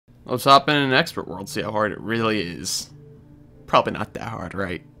Let's hop in an expert world, see how hard it really is. Probably not that hard,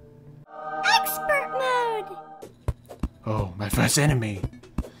 right? Expert mode! Oh, my first enemy.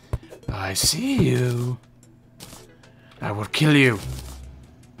 I see you. I will kill you.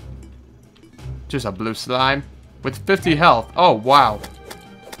 Just a blue slime with 50 health. Oh, wow.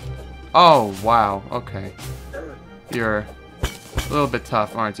 Oh, wow. Okay. You're a little bit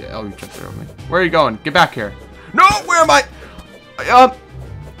tough, aren't you? Oh, you jumped over me. Where are you going? Get back here. No, where am I?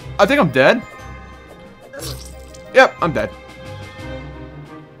 I think I'm dead. Yep, I'm dead.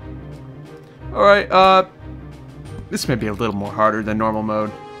 Alright, this may be a little more harder than normal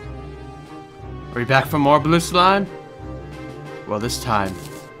mode. Are we back for more blue slime? Well, this time,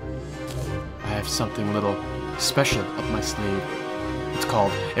 I have something a little special up my sleeve. It's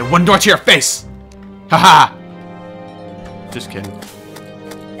called a one door to your face! Haha! Just kidding.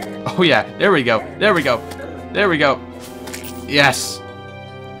 Oh yeah, there we go, there we go, there we go. Yes!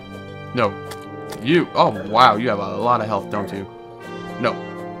 No. You, oh wow, you have a lot of health, don't you? No.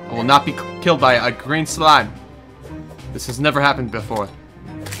 I will not be killed by a green slime. This has never happened before.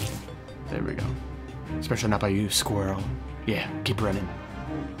 There we go. Especially not by you, squirrel. Yeah, keep running.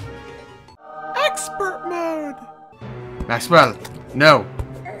 Expert mode! Maxwell, no.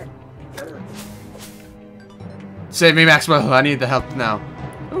 Save me, Maxwell. I need the help now.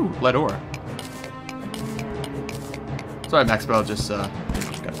 Ooh, lead ore. Sorry, Maxwell. Just gotta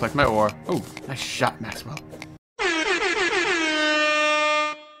collect my ore. Ooh, nice shot, Maxwell.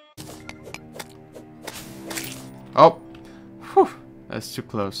 Oh, whew, that's too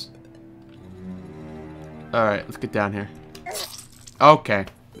close. All right, let's get down here. Okay,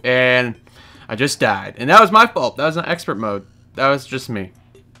 and I just died, and that was my fault. That was not expert mode. That was just me.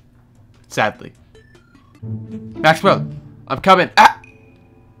 Sadly. Maxwell, I'm coming. Ah!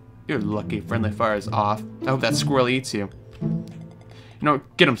 You're lucky. Friendly fire is off. I hope that squirrel eats you. You know,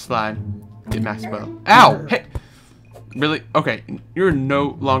 get him, slime. Get Maxwell. Ow! Hey! Really? Okay, you're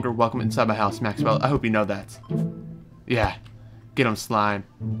no longer welcome inside my house, Maxwell. I hope you know that. Yeah. Get him, slime.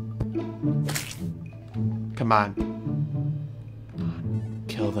 Come on. Come on.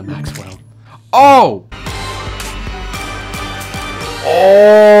 Kill the Maxwell. Oh!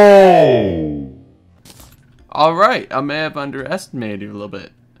 Oh! Alright, I may have underestimated you a little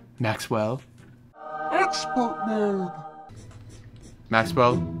bit. Maxwell. Expert mode.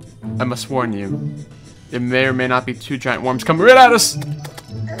 Maxwell, I must warn you. There may or may not be two giant worms coming right at us!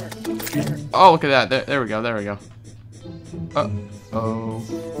 Oh, look at that. There we go, there we go. Uh-oh.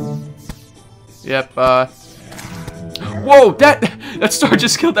 Yep, whoa! That star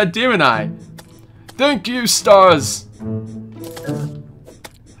just killed that demon eye! Thank you, stars!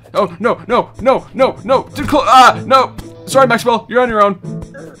 Oh, no, no, no, no, no! Too close! Ah, no! Sorry, Maxwell, you're on your own.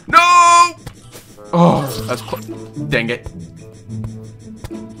 No! Oh, that's close. Dang it.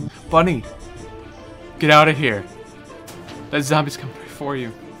 Bunny, get out of here. That zombie's coming for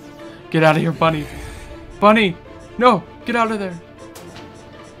you. Get out of here, Bunny. Bunny, no, get out of there.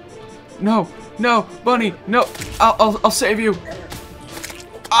 No, no, Bunny, no. I'll save you.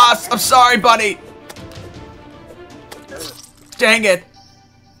 Ah, I'm sorry, Bunny. Dang it.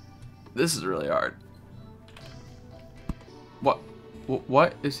 This is really hard.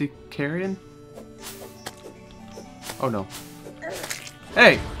 What is he carrying? Oh no.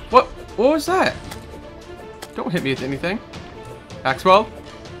 Hey, what was that? Don't hit me with anything. Maxwell?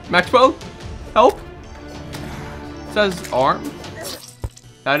 Maxwell? Help? Is that his arm?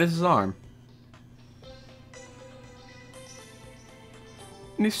 That is his arm.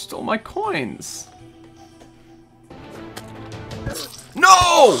 And he stole my coins.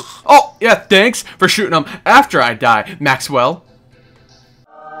 No! Oh, yeah, thanks for shooting him after I die, Maxwell.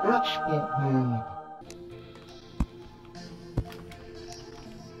 Expert mode.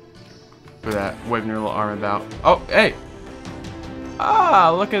 For that, waving your little arm about. Oh, hey!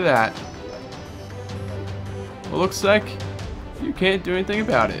 Ah, look at that. Well, looks like you can't do anything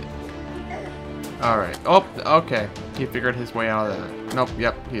about it. Alright. Oh, okay. He figured his way out of that. Nope,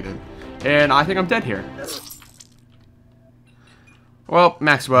 yep, he did. And I think I'm dead here. Well,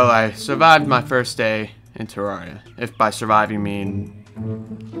 Maxwell, I survived my first day in Terraria. If by surviving mean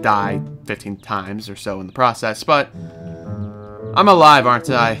die 15 times or so in the process, but I'm alive, aren't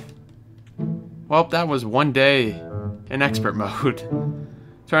I? Well, that was one day in expert mode.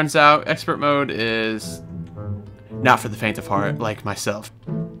 Turns out expert mode is not for the faint of heart, like myself.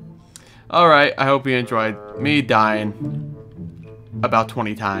 Alright, I hope you enjoyed me dying about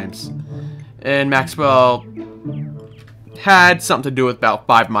 20 times. And Maxwell had something to do with about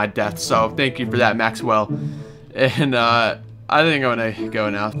 5 of my deaths, so thank you for that, Maxwell. And I think I'm gonna go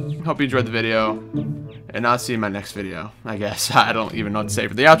now. Hope you enjoyed the video, And I'll see you in my next video, I guess. I don't even know what to say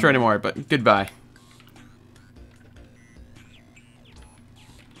for the outro anymore, but goodbye.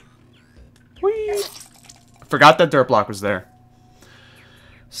 Whee! Forgot that dirt block was there.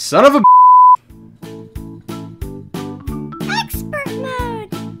 Son of a Expert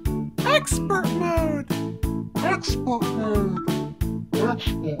mode! Expert mode! Expert mode!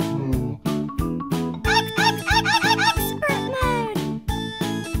 Expert mode!